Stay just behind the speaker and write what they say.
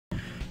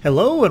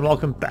Hello and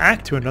welcome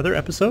back to another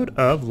episode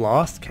of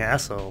Lost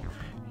Castle.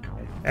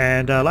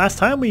 And last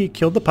time we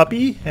killed the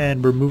puppy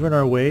and we're moving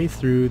our way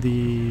through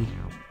the,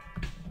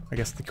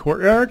 the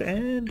courtyard.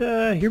 And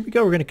here we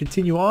go, we're going to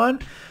continue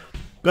on.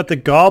 Got the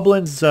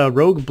Goblin's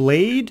Rogue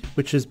Blade,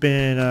 which has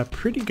been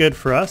pretty good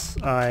for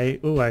us. I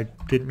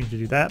didn't mean to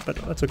do that, but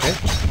that's okay.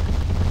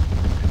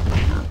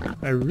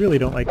 I really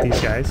don't like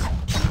these guys.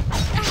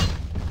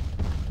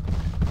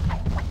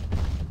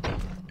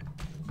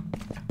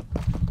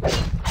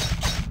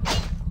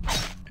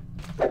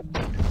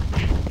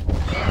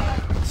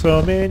 So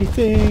many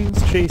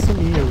things chasing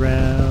me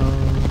around.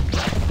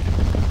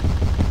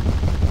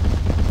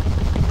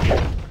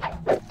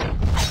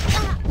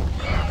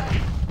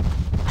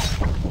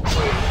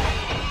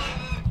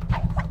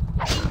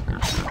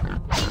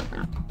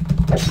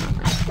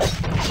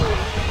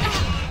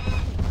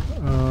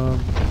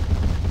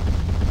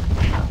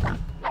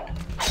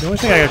 The only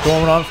thing I got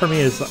going on for me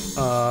is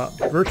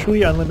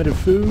virtually unlimited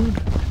food.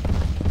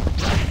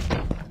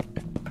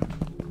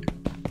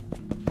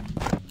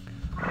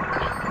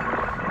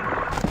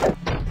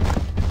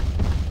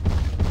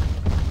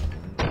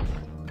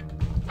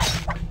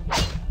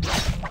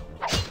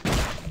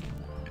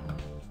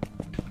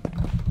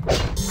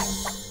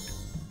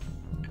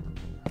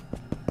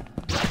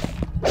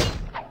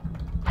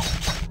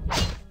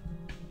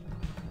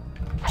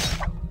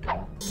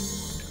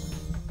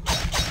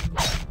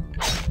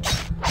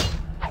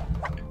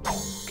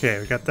 Okay,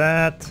 we got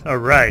that.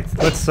 Alright,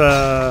 let's eat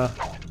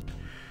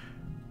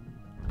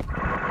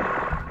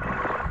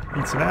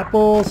some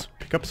apples,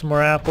 pick up some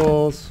more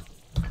apples,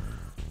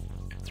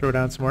 throw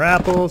down some more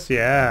apples.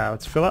 Yeah,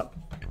 let's fill up.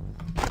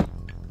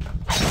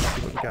 Let's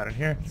see what we got in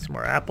here. Some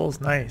more apples,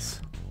 nice.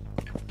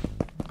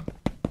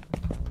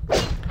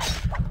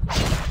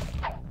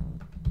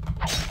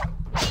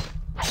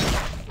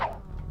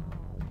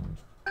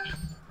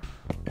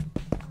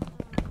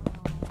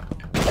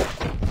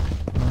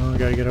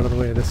 Gotta get out of the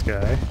way of this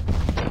guy.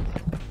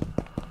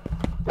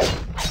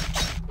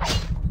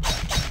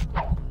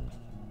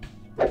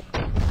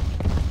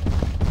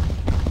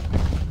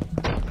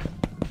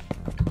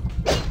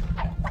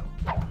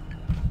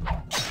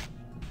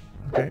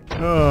 Okay.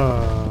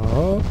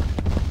 Oh.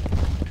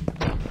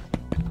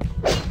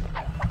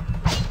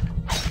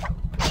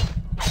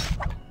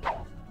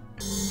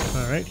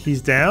 Alright,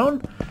 he's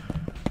down.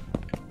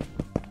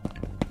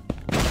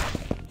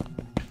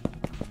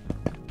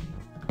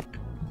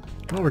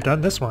 Oh, we're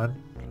done this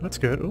one. That's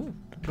good. Oh,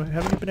 do I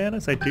have any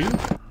bananas? I do.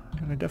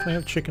 And I definitely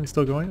have chicken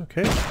still going.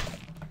 Okay.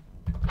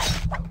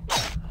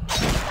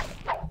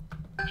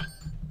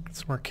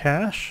 Some more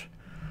cash.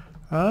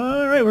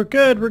 Alright, we're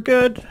good. We're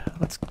good.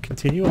 Let's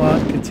continue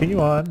on. Continue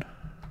on.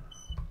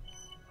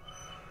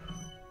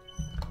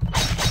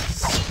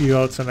 Spew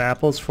out some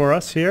apples for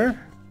us here.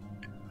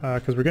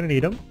 Because we're going to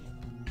need them.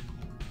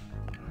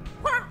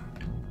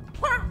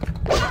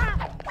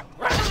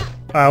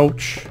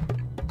 Ouch.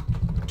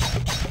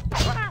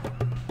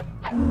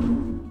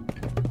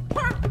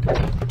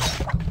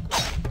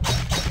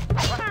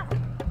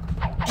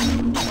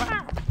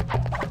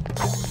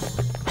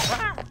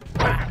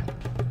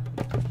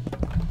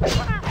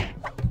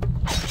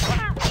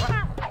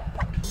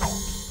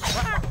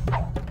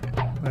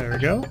 There we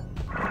go.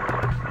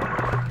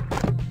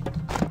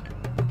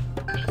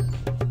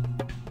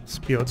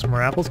 Spew out some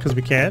more apples because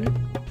we can.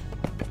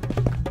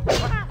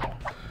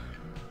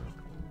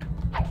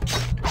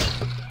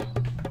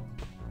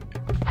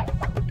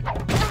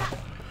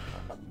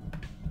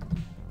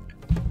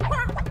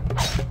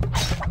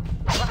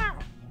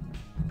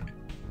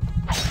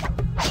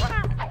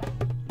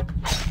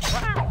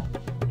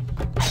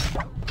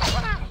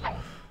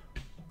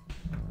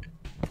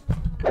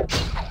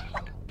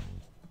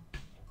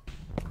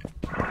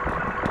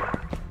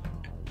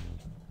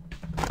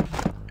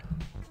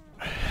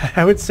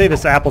 I would say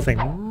this apple thing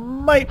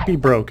might be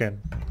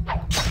broken.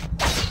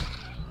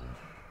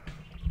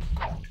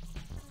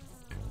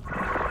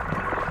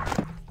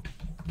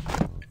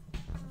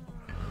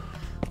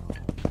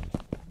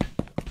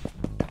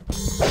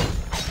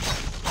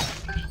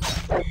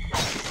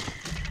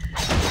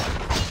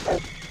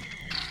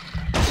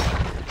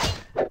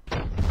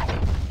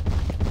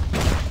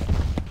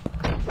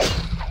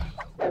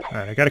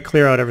 Alright, I gotta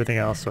clear out everything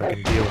else so I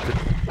can deal with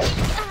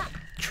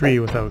the tree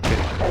without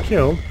getting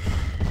killed.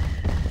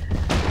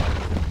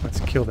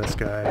 Kill this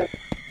guy.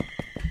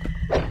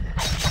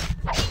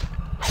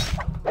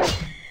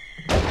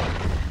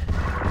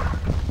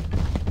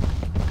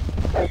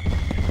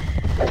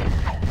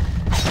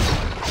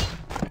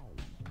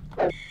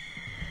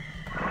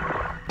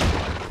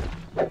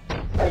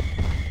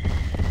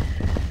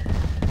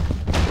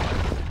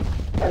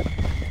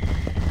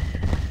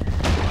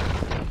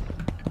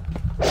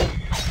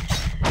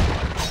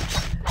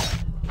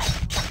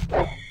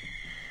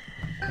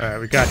 Alright,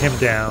 we got him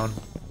down.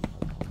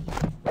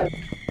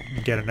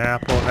 Get an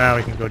apple. Now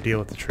we can go deal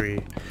with the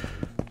tree.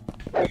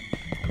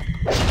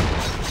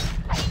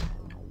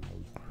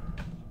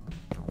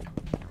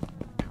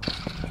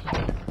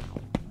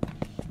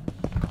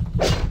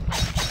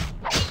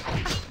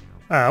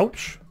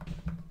 Ouch.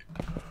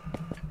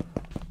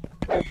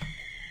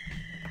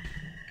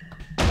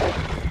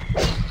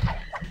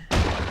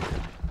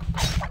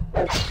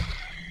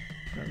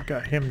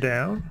 Got him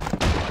down.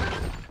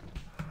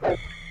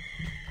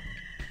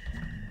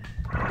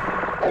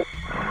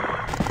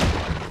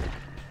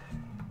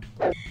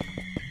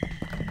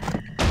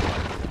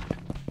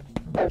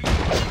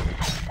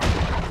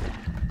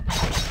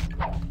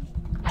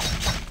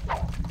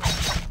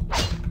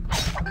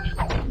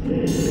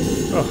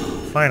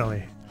 Oh,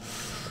 finally.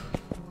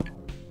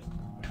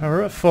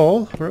 We're at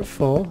full. We're at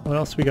full. What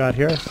else we got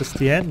here? Is this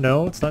the end?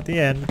 No, it's not the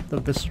end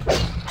of this.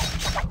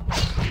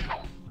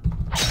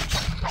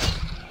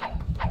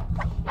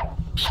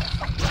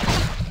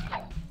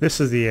 This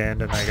is the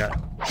end, and I got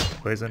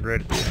poisoned right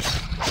at the end.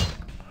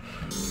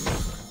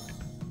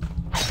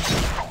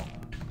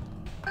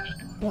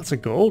 Lots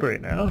of gold right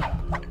now.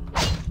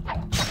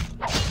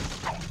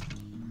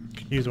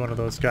 Could use one of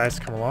those guys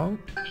to come along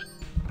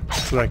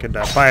so that I could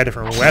buy a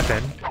different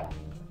weapon.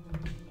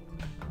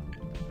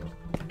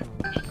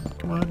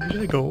 Come on, give me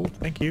the gold.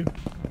 Thank you.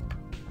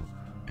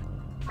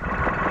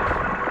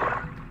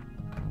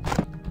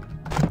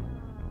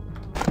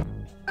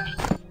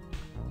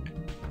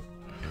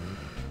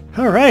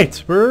 All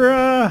right,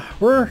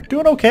 we're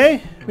doing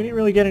okay. We didn't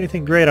really get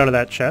anything great out of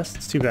that chest.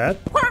 It's too bad.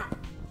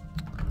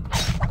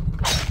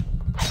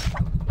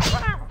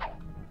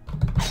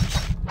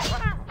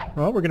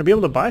 Well, we're gonna be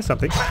able to buy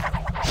something.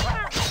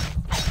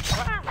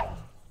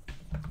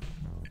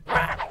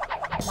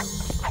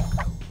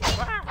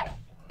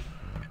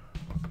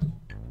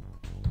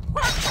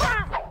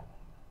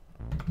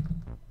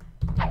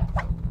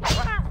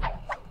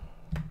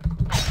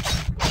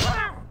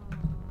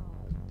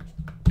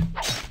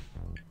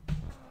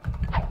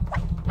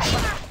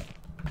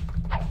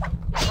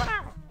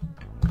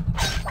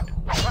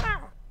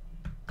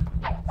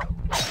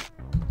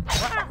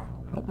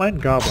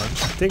 Mind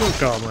goblins. Take out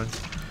goblins.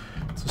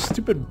 So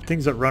stupid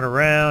things that run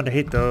around. I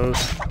hate those.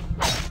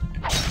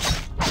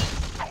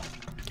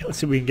 Okay, let's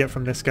see what we can get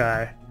from this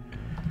guy.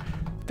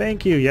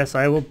 Thank you. Yes,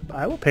 I will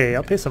pay.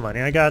 I'll pay some money.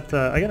 I got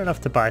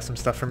enough to buy some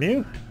stuff from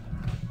you.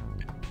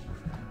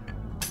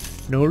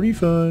 No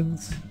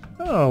refunds.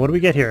 Oh, what do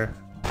we get here?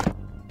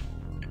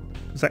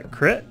 Is that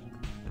crit?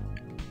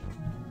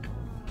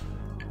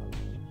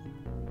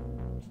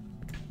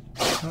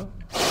 Oh.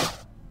 I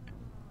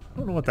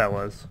don't know what that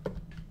was.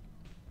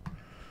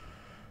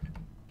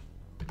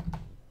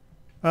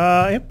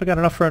 Yep, I got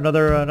enough for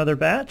another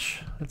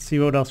batch. Let's see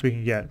what else we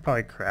can get.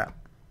 Probably crap.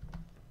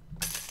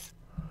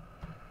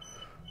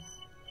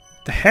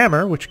 The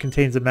hammer, which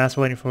contains a massive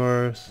lightning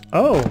force.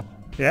 Oh,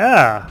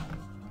 yeah.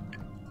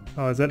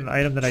 Oh, is that an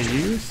item that I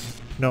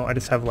use? No, I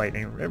just have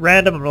lightning.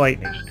 Random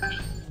lightning.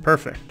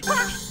 Perfect.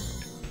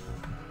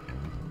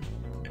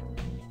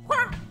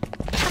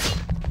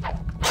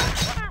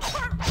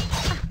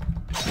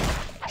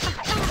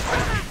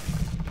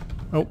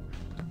 Oh.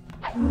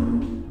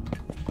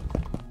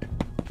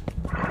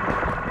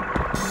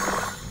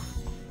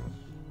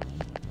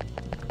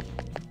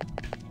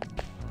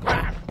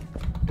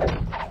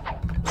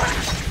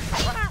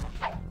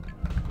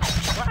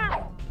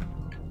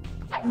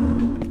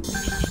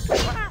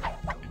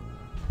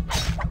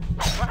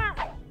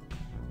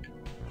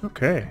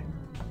 Okay.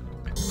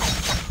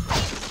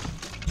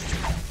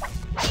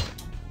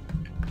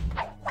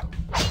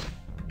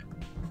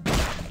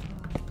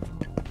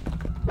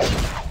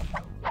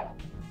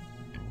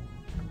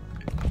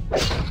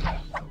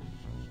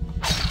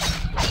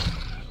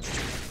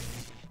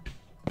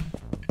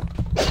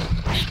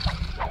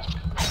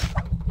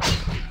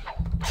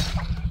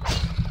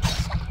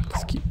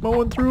 Just keep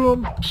mowing through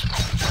them.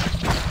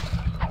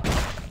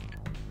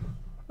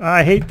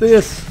 I hate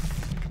this.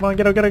 Come on,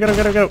 get out, get out, get out,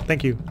 get out, get out.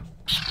 Thank you.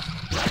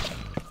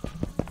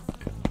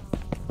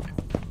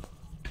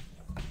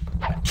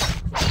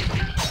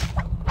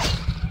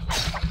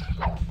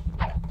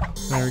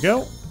 There we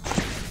go.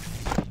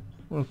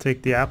 We'll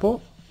take the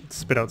apple. Let's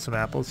spit out some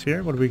apples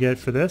here. What do we get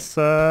for this?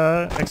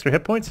 Extra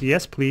hit points?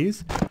 Yes,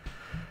 please.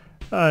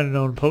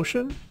 Unknown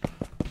potion.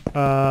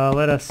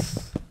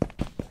 Let's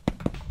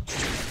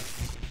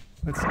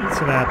eat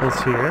some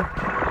apples here.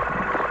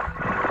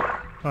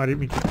 Oh, I didn't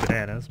mean to eat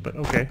bananas, but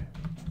okay.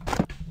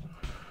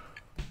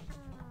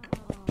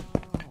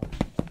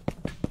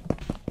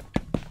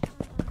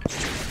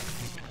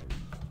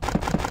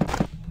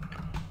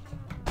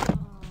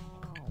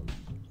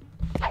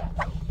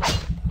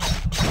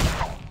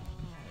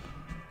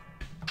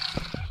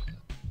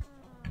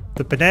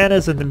 The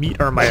bananas and the meat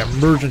are my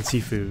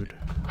emergency food.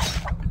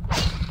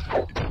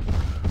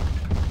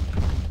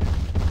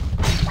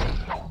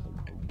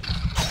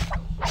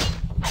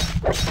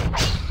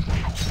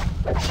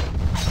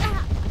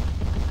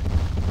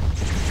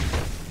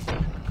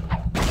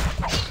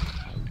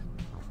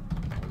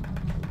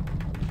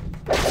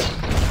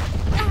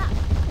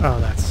 Oh,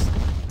 that's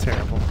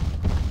terrible.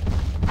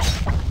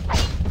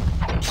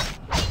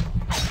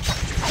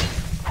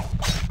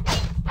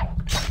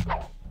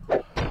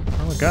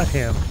 Oh, I got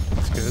him.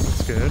 That's good,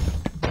 that's good.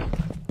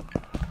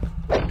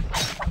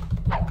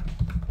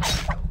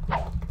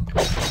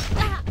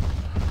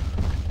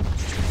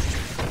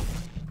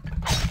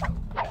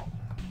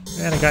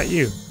 And I got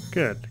you.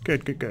 Good,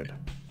 good, good, good.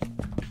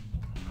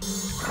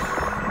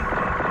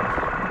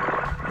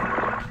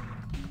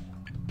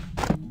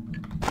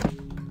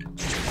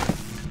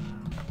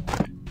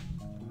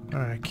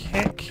 Alright, I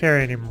can't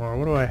carry anymore.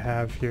 What do I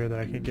have here that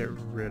I can get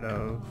rid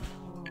of?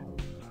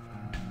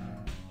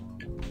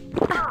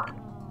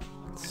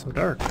 It's so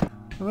dark.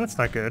 Well, that's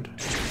not good.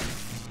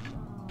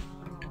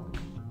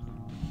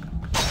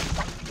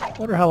 I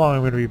wonder how long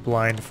I'm going to be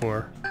blind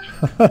for.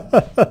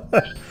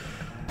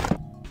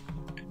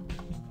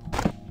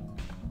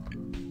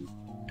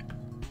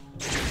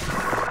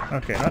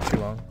 Okay, not too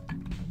long.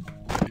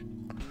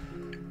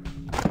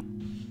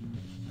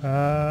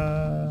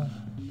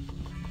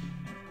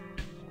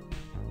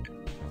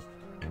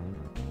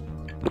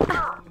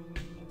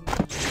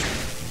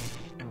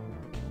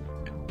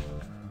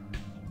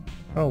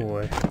 Oh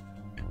boy.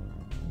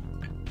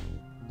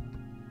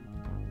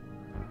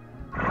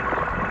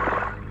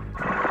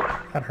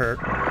 That hurt.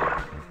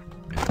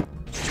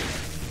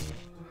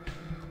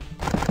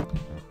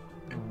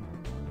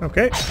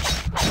 Okay.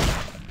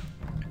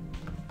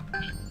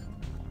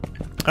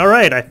 All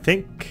right, I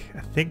think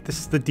this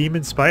is the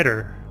demon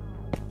spider.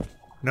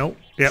 Nope.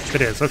 Yep,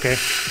 it is. Okay.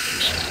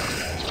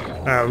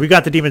 We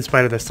got the demon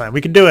spider this time.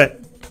 We can do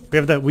it.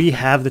 We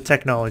have the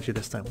technology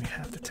this time. We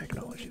have the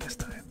technology this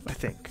time. I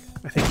think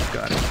we've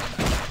got it.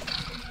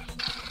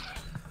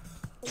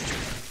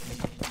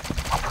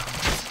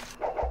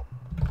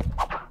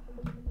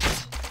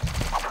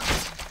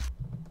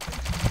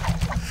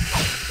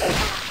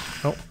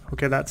 Oh,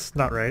 okay, that's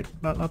not right.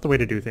 Not the way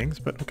to do things,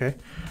 but okay.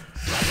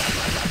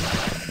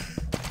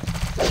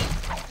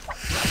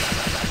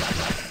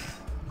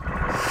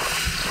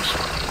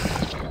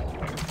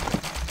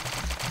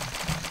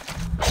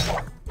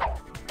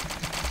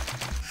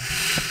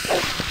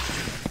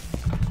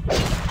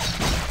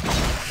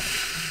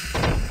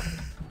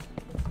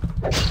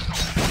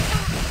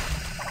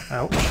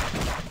 Ouch.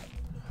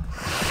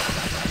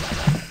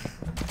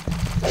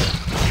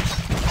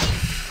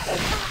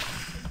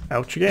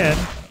 Ouch again.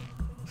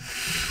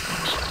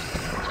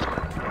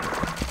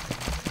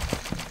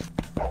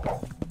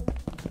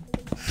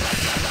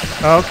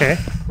 Oh, okay.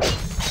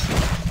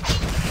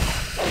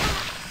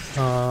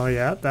 Oh,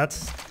 yeah,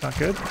 that's not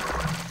good.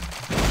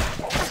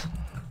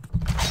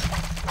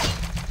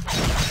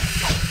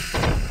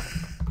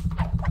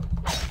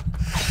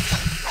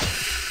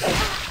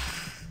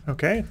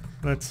 Okay,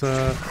 let's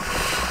let's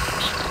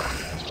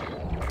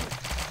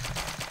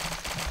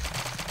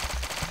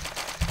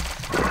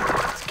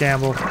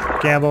gamble.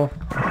 Gamble.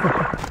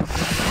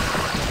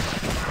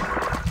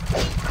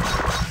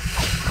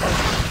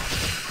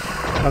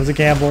 That was a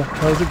gamble.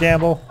 That was a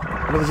gamble.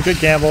 That was a good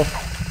gamble.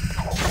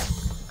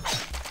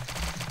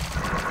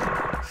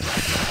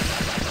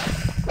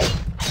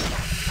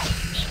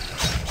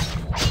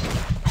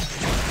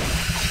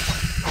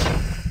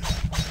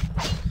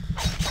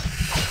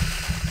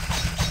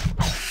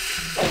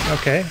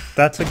 Okay,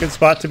 that's a good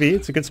spot to be.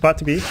 It's a good spot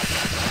to be.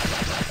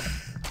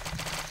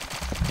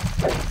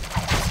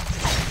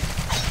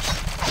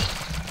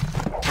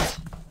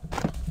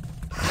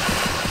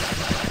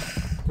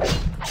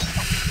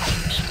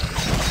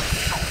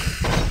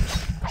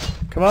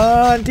 Come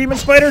on, Demon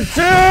Spider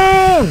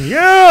down!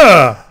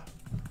 Yeah!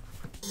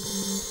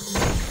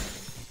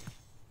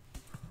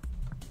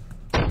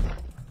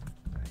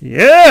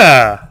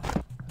 Yeah!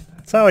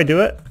 That's how I do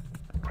it.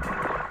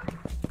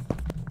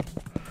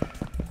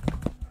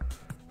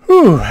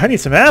 Whew, I need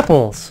some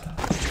apples.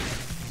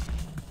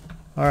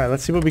 Alright,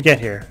 let's see what we get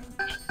here.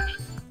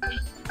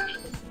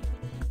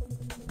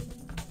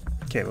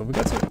 Okay, well we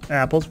got some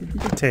apples which we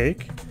can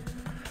take.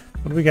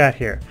 What do we got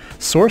here?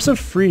 Source of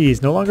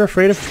freeze. No longer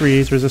afraid of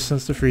freeze.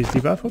 Resistance to freeze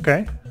debuff.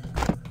 Okay.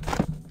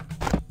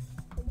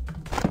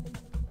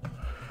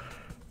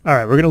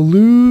 Alright, we're going to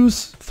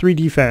lose 3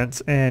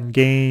 defense and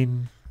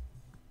gain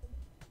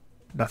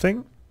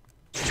nothing.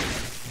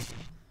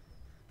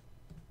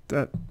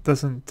 That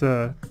doesn't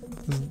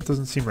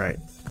seem right.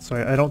 So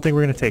I don't think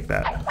we're going to take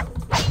that.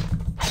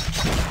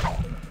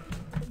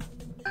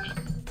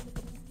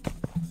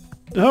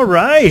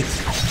 Alright!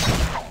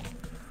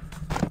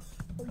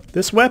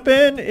 This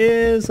weapon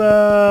is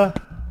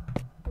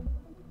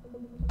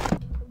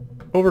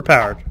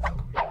overpowered,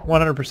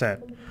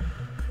 100%.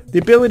 The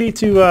ability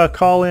to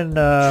call in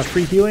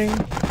free healing,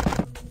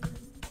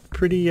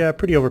 pretty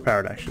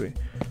overpowered actually.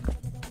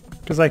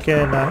 Because I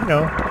can, you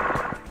know,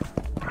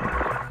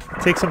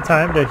 take some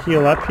time to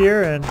heal up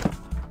here and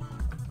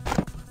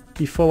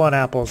be full on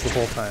apples the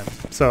whole time.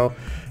 So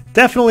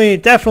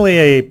definitely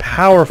a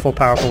powerful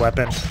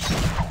weapon.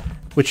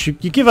 Which you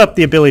give up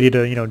the ability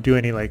to, you know, do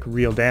any like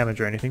real damage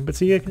or anything, but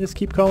so you can just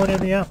keep calling in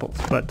the apples.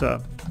 But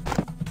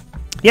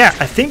yeah,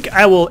 I think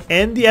I will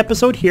end the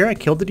episode here. I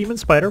killed the demon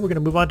spider. We're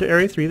gonna move on to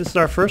area 3. This is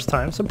our first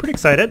time, so I'm pretty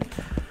excited.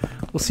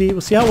 We'll see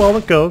how well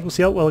it goes. We'll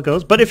see how well it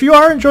goes. But if you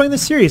are enjoying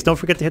this series, don't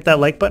forget to hit that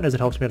like button as it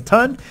helps me out a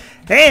ton.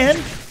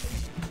 And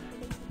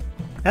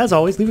as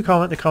always, leave a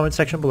comment in the comment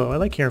section below. I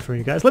like hearing from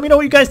you guys. Let me know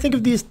what you guys think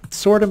of these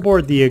sword and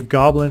board, the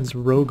Goblin's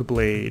Rogue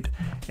Blade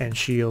and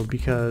Shield,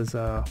 because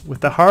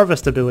with the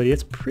Harvest ability,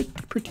 it's pretty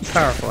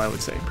powerful, I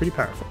would say. Pretty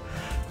powerful.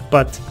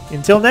 But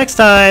until next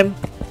time,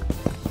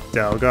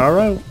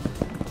 Delgaro.